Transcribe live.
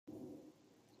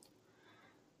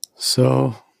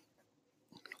So,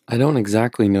 I don't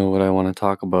exactly know what I want to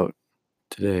talk about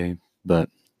today, but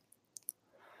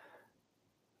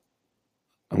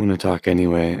I'm going to talk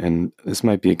anyway, and this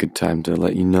might be a good time to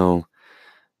let you know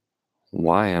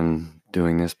why I'm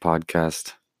doing this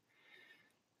podcast.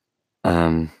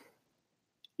 Even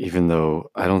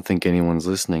though I don't think anyone's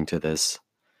listening to this,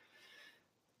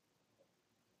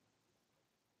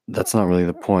 that's not really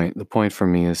the point. The point for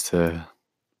me is to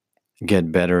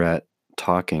get better at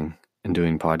talking and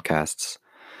doing podcasts,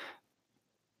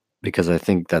 because I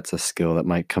think that's a skill that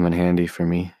might come in handy for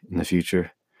me in the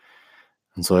future.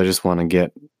 And so I just want to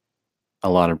get a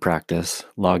lot of practice,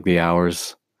 log the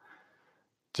hours.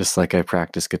 Just like I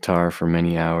practice guitar for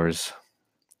many hours,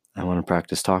 I want to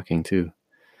practice talking too.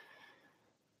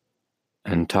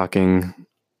 And talking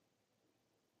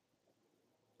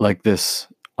like this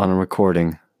on a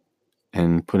recording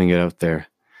and putting it out there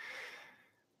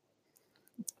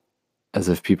as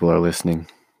if people are listening.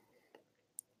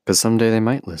 Because someday they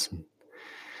might listen.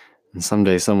 And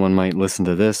someday someone might listen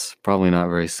to this, probably not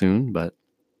very soon, but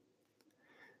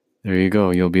there you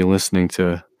go. You'll be listening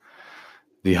to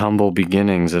the humble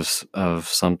beginnings of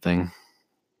something.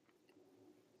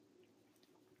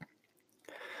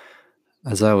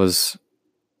 As I was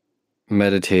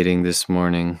meditating this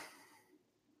morning,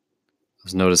 I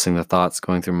was noticing the thoughts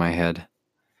going through my head.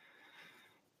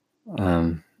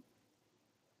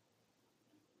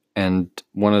 And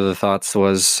one of the thoughts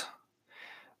was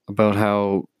about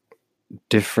how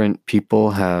different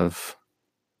people who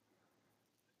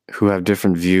have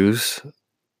different views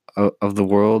of the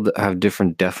world have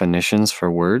different definitions for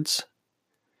words.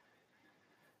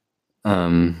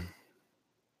 And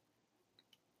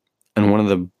one of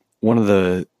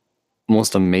the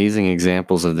most amazing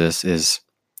examples of this is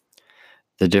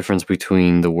the difference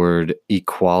between the word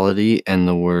equality and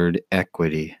the word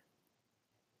equity.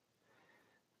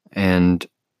 And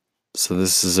so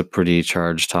this is a pretty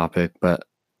charged topic, but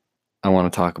I want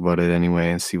to talk about it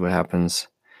anyway and see what happens.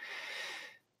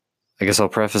 I guess I'll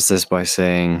preface this by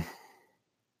saying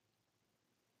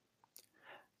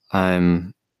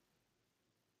maybe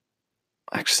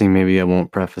I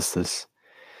won't preface this.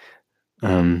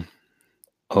 I'll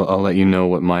let you know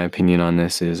what my opinion on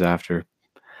this is after.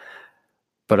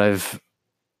 But I've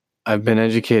been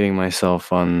educating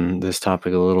myself on this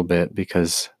topic a little bit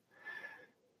because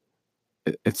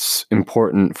it's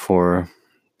important for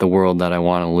the world that I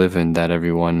want to live in, that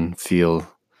everyone feel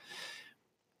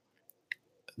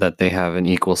that they have an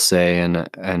equal say and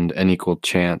an equal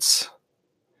chance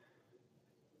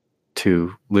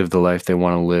to live the life they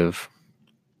want to live.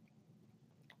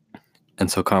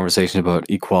 And so conversations about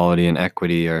equality and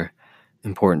equity are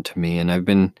important to me.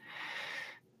 And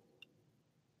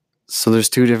so there's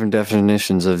two different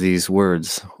definitions of these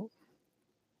words,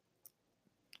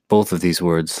 both of these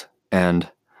words.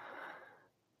 And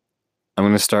I'm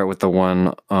going to start with the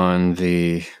one on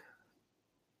the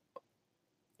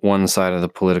one side of the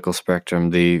political spectrum,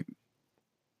 the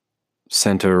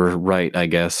center right, I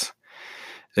guess.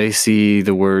 They see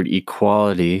the word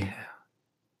equality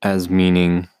as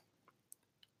meaning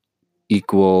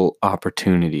equal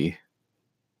opportunity.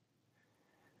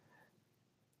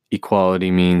 Equality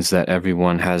means that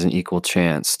everyone has an equal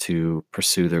chance to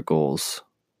pursue their goals,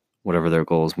 whatever their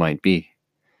goals might be.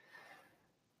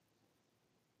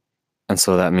 And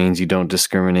so that means you don't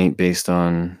discriminate based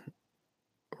on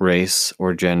race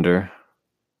or gender.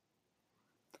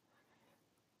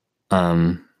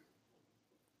 And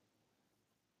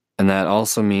that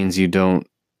also means you don't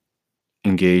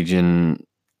engage in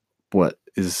what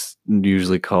is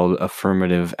usually called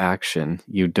affirmative action.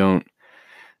 You don't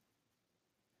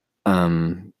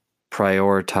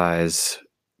prioritize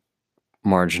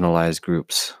marginalized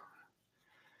groups.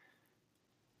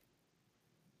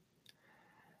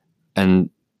 And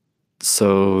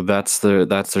so that's their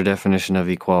definition of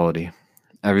equality.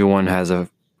 Everyone has a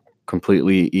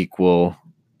completely equal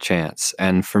chance.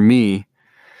 And for me,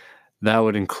 that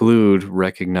would include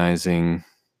recognizing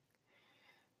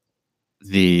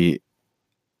the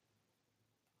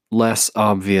less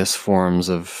obvious forms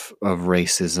of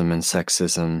racism and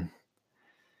sexism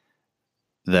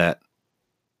that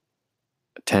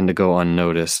tend to go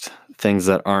unnoticed. Things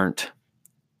that aren't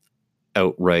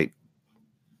outright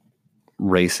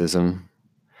racism,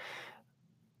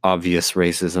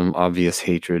 obvious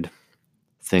hatred.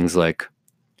 Things like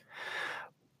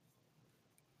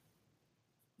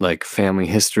family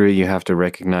history. You have to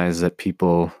recognize that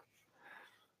people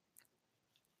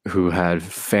who had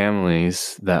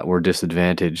families that were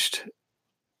disadvantaged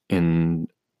in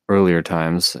earlier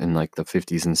times, in like the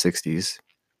 50s and 60s,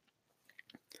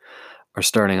 are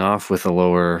starting off with a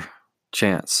lower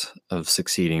chance of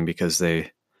succeeding because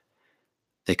they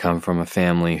come from a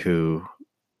family who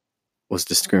was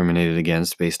discriminated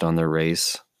against based on their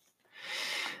race.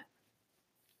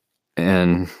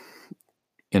 And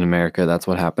in America, that's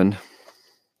what happened.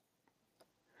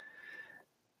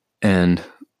 And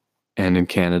in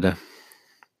Canada.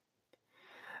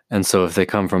 And so if they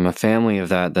come from a family of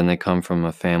that, then they come from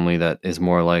a family that is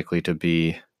more likely to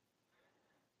be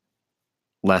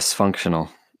less functional.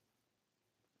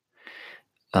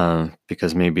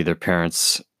 Because maybe their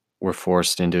parents were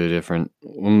forced into a different,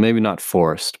 well, maybe not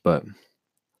forced, but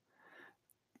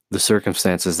the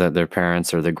circumstances that their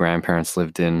parents or their grandparents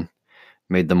lived in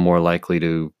made them more likely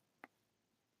to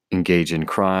engage in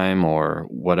crime or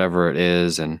whatever it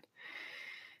is, and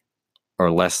are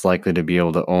less likely to be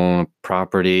able to own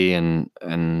property, and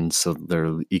so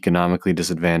they're economically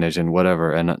disadvantaged and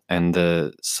whatever, and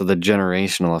the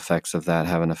generational effects of that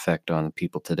have an effect on the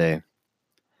people today.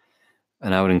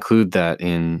 And I would include that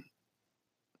in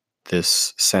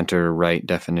this center-right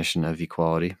definition of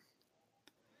equality.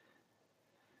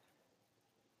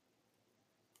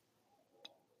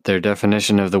 Their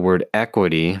definition of the word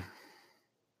equity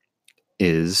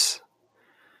is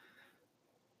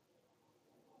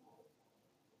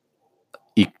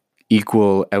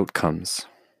equal outcomes.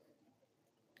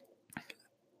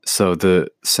 So the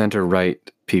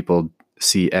center-right people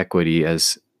see equity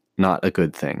as not a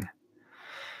good thing.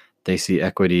 They see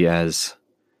equity as,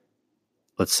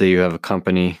 let's say you have a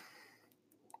company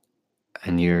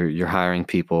and you're hiring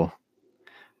people,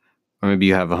 or maybe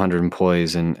you have 100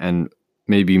 employees and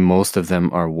maybe most of them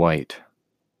are white.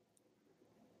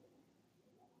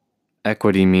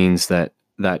 Equity means that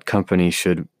that company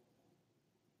should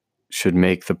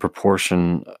make the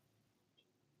proportion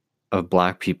of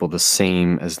black people the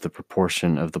same as the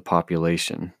proportion of the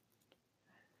population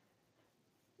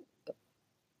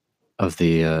of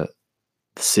the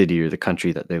city or the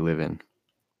country that they live in.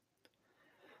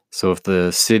 So if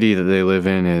the city that they live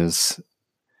in is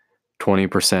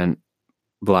 20%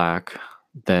 black,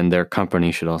 then their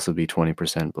company should also be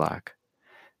 20% black.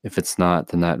 If it's not,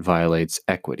 then that violates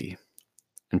equity.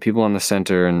 And people on the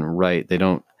center and right, they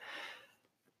don't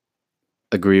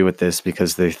agree with this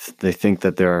because they think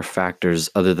that there are factors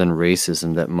other than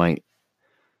racism that might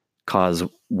cause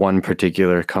one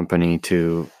particular company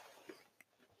to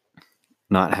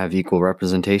not have equal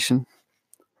representation.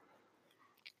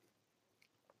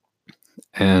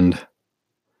 And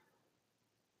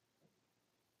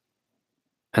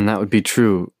that would be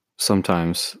true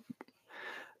sometimes.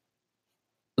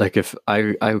 Like if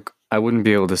I wouldn't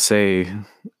be able to say,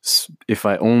 if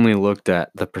I only looked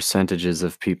at the percentages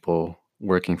of people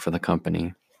working for the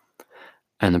company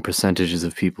and the percentages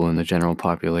of people in the general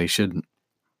population,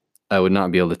 I would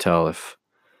not be able to tell if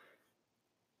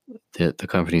the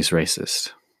company's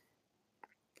racist.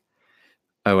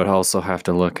 I would also have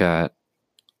to look at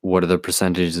what are the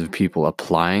percentages of people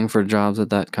applying for jobs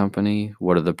at that company?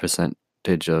 What are the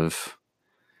percentage of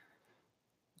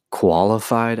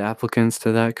qualified applicants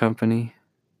to that company?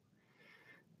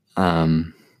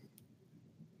 And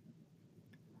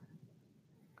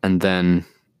then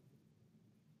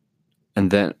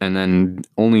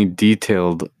only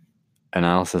detailed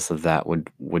analysis of that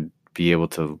would be able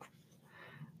to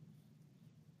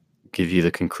give you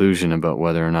the conclusion about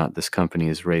whether or not this company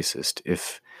is racist.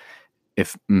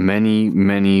 If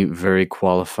many very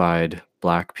qualified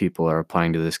black people are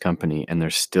applying to this company and they're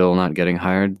still not getting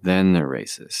hired, then they're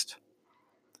racist.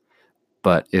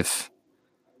 But if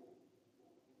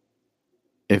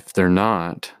they're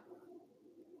not,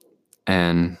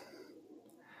 and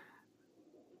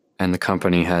the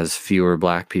company has fewer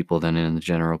black people than in the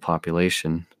general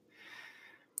population,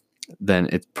 then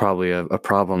it's probably a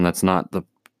problem that's not the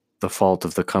fault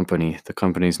of the company. The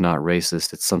company's not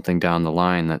racist. It's something down the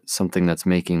line, that's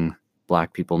making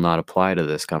black people not apply to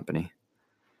this company.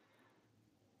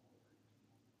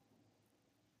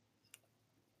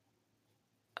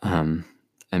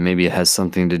 And maybe it has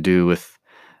something to do with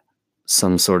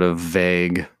some sort of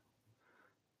vague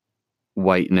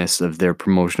whiteness of their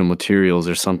promotional materials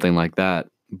or something like that,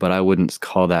 but I wouldn't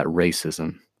call that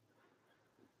racism.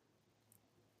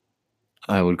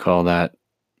 I would call that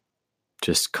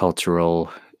just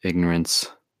cultural ignorance.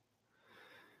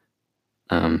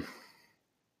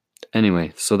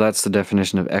 Anyway, so that's the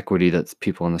definition of equity that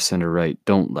people on the center right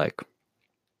don't like.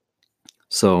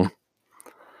 So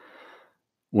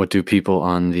what do people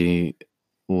on the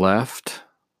left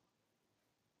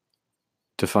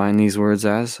define these words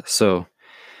as? So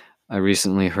I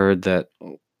recently heard that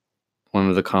one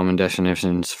of the common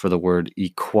definitions for the word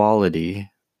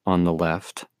equality on the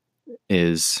left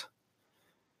is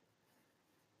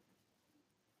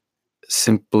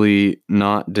simply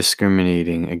not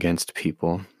discriminating against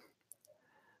people,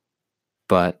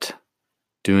 but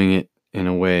doing it in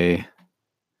a way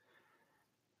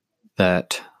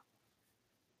that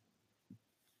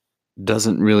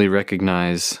doesn't really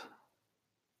recognize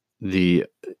the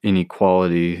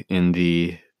inequality in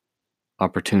the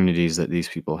opportunities that these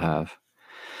people have.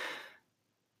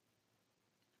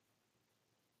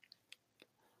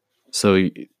 So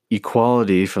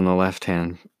equality from the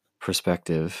left-hand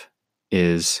perspective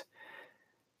is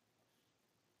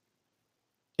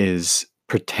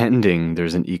pretending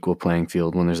there's an equal playing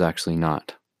field when there's actually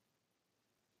not.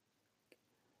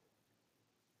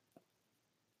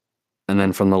 And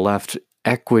then from the left,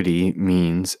 equity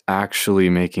means actually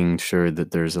making sure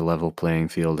that there's a level playing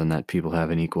field and that people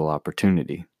have an equal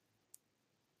opportunity.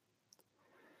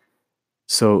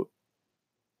 So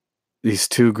these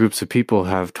two groups of people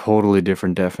have totally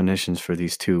different definitions for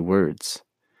these two words.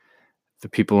 The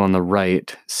people on the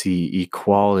right see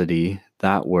equality,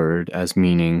 that word, as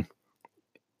meaning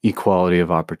equality of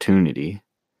opportunity.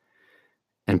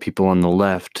 And people on the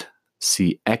left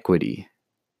see equity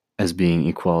as being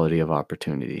equality of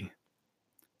opportunity.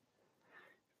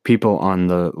 People on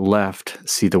the left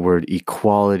see the word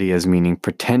equality as meaning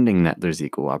pretending that there's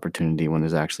equal opportunity when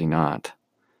there's actually not.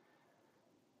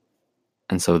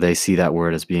 And so they see that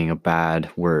word as being a bad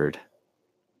word.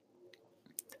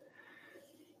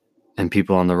 And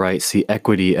people on the right see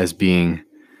equity as being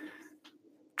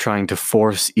trying to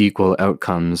force equal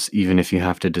outcomes, even if you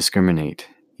have to discriminate,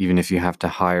 even if you have to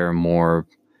hire more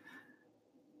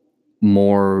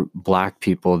Black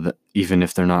people, even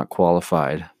if they're not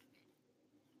qualified.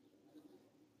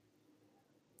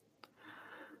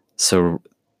 So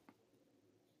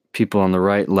people on the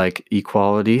right like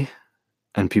equality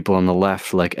and people on the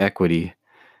left like equity,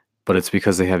 but it's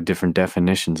because they have different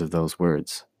definitions of those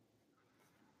words.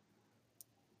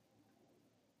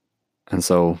 And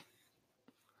so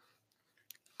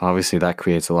obviously that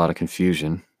creates a lot of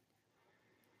confusion.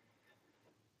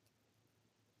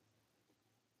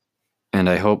 And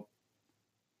I hope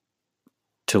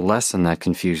to lessen that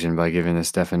confusion by giving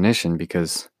this definition,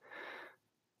 because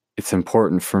it's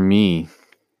important for me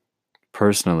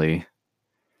personally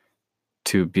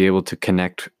to be able to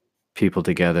connect people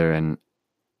together and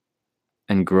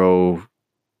grow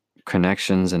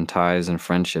connections and ties and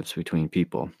friendships between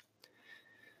people.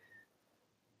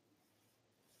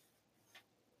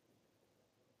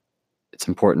 It's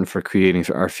important for creating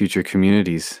our future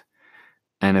communities.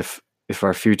 And if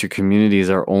our future communities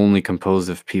are only composed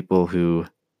of people who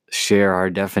share our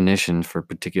definition for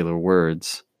particular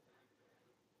words,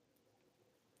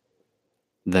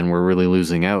 then we're really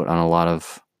losing out on a lot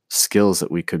of skills that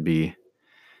could be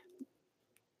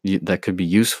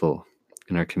useful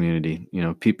in our community. You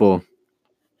know, people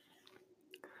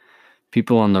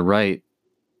on the right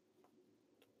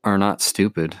are not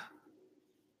stupid,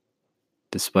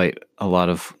 despite a lot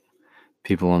of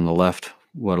people on the left,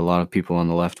 what a lot of people on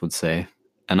the left would say.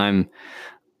 And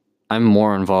I'm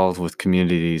more involved with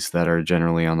communities that are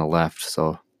generally on the left,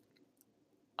 so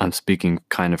I'm speaking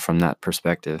kind of from that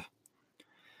perspective.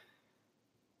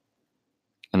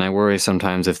 And I worry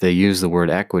sometimes if they use the word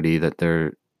equity that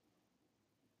their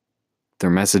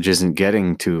message isn't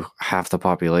getting to half the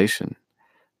population,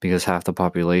 because half the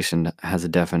population has a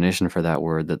definition for that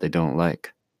word that they don't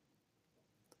like.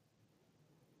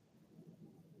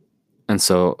 And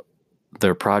so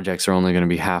their projects are only going to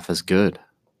be half as good.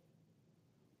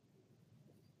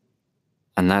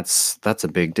 And that's a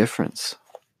big difference.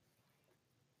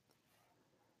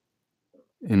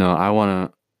 You know, I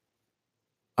want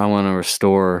to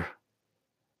restore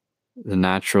the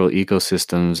natural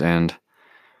ecosystems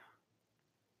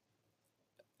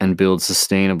and build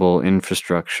sustainable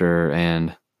infrastructure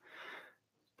and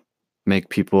make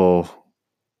people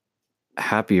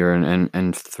happier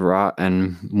and thrive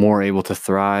and more able to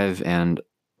thrive and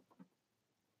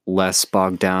less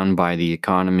bogged down by the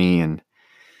economy and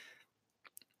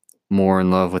more in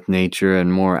love with nature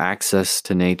and more access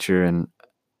to nature. And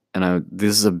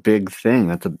this is a big thing.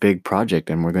 That's a big project,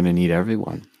 and we're going to need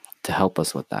everyone to help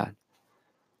us with that.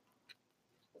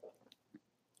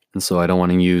 And so I don't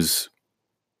want to use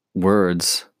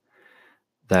words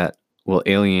that will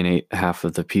alienate half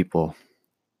of the people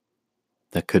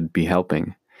that could be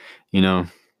helping. You know,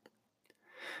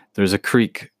 there's a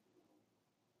creek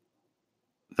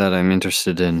that I'm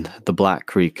interested in, the Black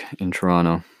Creek in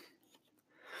Toronto.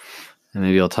 And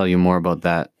maybe I'll tell you more about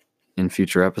that in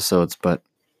future episodes, but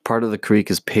part of the creek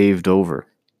is paved over.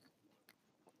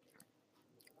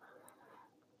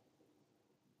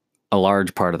 A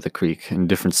large part of the creek in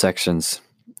different sections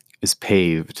is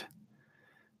paved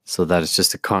so that it's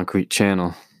just a concrete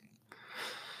channel.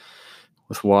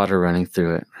 with water running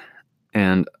through it.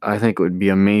 And I think it would be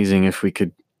amazing if we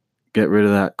could get rid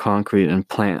of that concrete and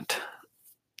plant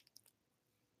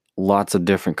lots of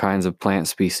different kinds of plant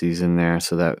species in there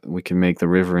so that we can make the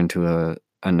river into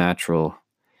a natural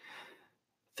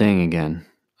thing again,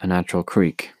 a natural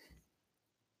creek.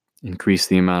 Increase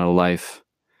the amount of life,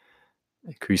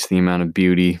 increase the amount of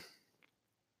beauty.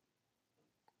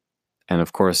 And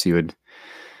of course you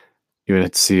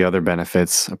would see other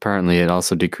benefits. Apparently it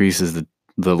also decreases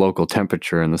the local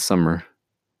temperature in the summer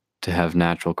to have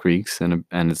natural creeks, and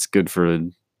it's good for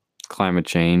climate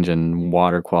change and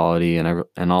water quality and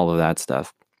all of that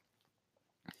stuff.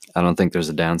 I don't think there's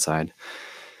a downside.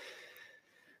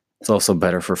 It's also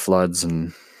better for floods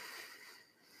and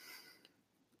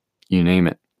you name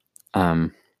it.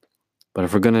 But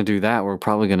if we're going to do that, we're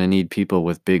probably going to need people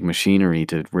with big machinery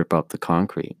to rip up the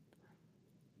concrete.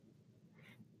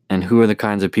 And who are the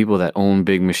kinds of people that own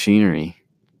big machinery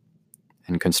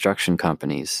and construction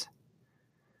companies?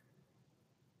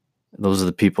 Those are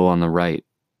the people on the right,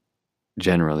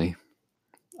 generally.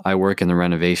 I work in the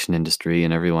renovation industry,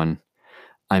 and everyone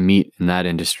I meet in that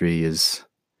industry is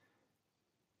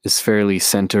fairly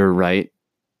center-right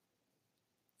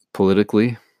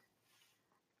politically.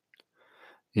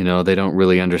 You know, they don't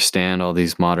really understand all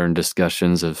these modern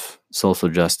discussions of social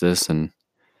justice and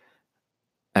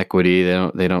equity.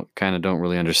 They don't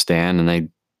really understand,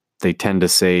 and they tend to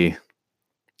say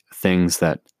things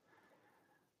that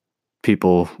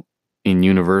people in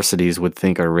universities would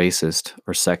think are racist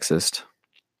or sexist.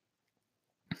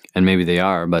 And maybe they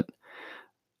are, but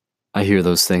I hear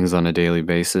those things on a daily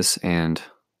basis, and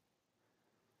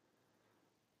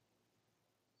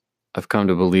I've come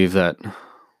to believe that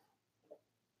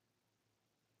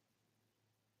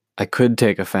I could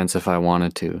take offense if I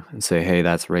wanted to and say, hey,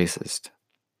 that's racist.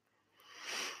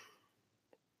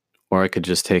 Or I could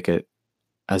just take it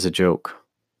as a joke,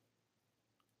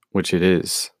 which it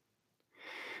is.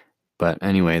 But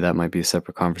anyway, that might be a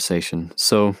separate conversation.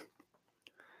 So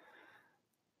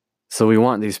we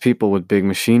want these people with big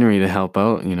machinery to help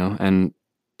out, you know, and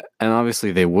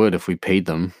obviously they would if we paid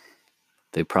them.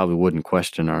 They probably wouldn't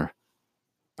question our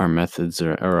methods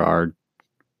or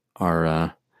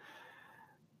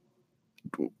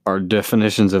our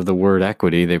definitions of the word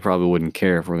equity. They probably wouldn't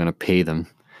care if we're going to pay them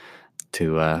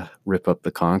to rip up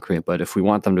the concrete. But if we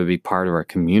want them to be part of our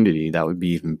community, that would be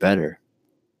even better.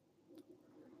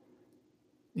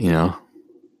 You know,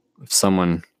 if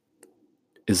someone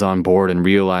is on board and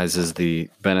realizes the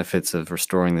benefits of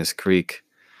restoring this creek,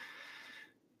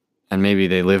 and maybe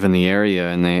they live in the area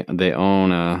and they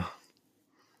own a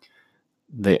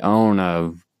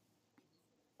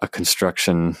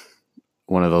construction,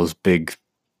 one of those big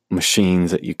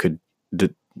machines that you could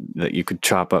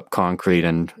chop up concrete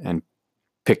and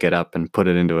pick it up and put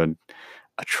it into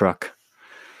a truck.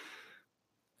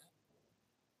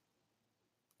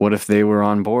 What if they were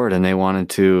on board and they wanted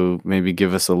to maybe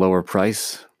give us a lower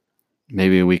price?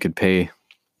 Maybe we could pay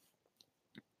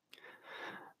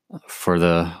for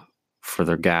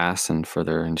their gas and for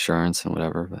their insurance and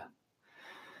whatever. But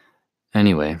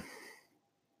anyway,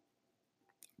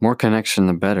 more connection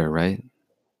the better, right?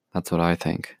 That's what I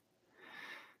think.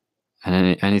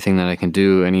 And anything that I can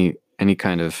do, any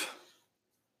kind of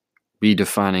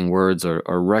redefining words or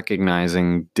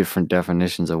recognizing different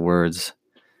definitions of words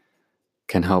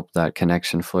can help that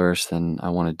connection flourish, then I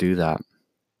want to do that.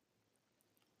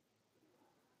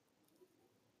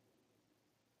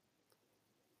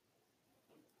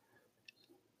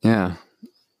 Yeah.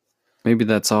 Maybe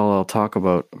that's all I'll talk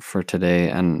about for today,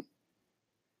 and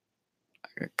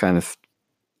I kind of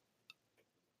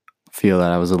feel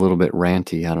that I was a little bit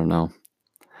ranty. I don't know.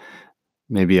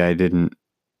 Maybe I didn't.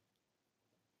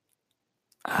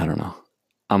 I don't know.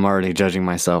 I'm already judging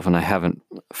myself, and I haven't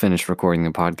finished recording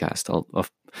the podcast. I'll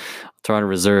try to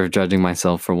reserve judging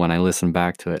myself for when I listen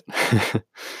back to it.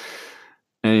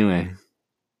 Anyway,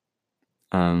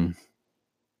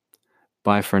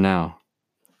 bye for now.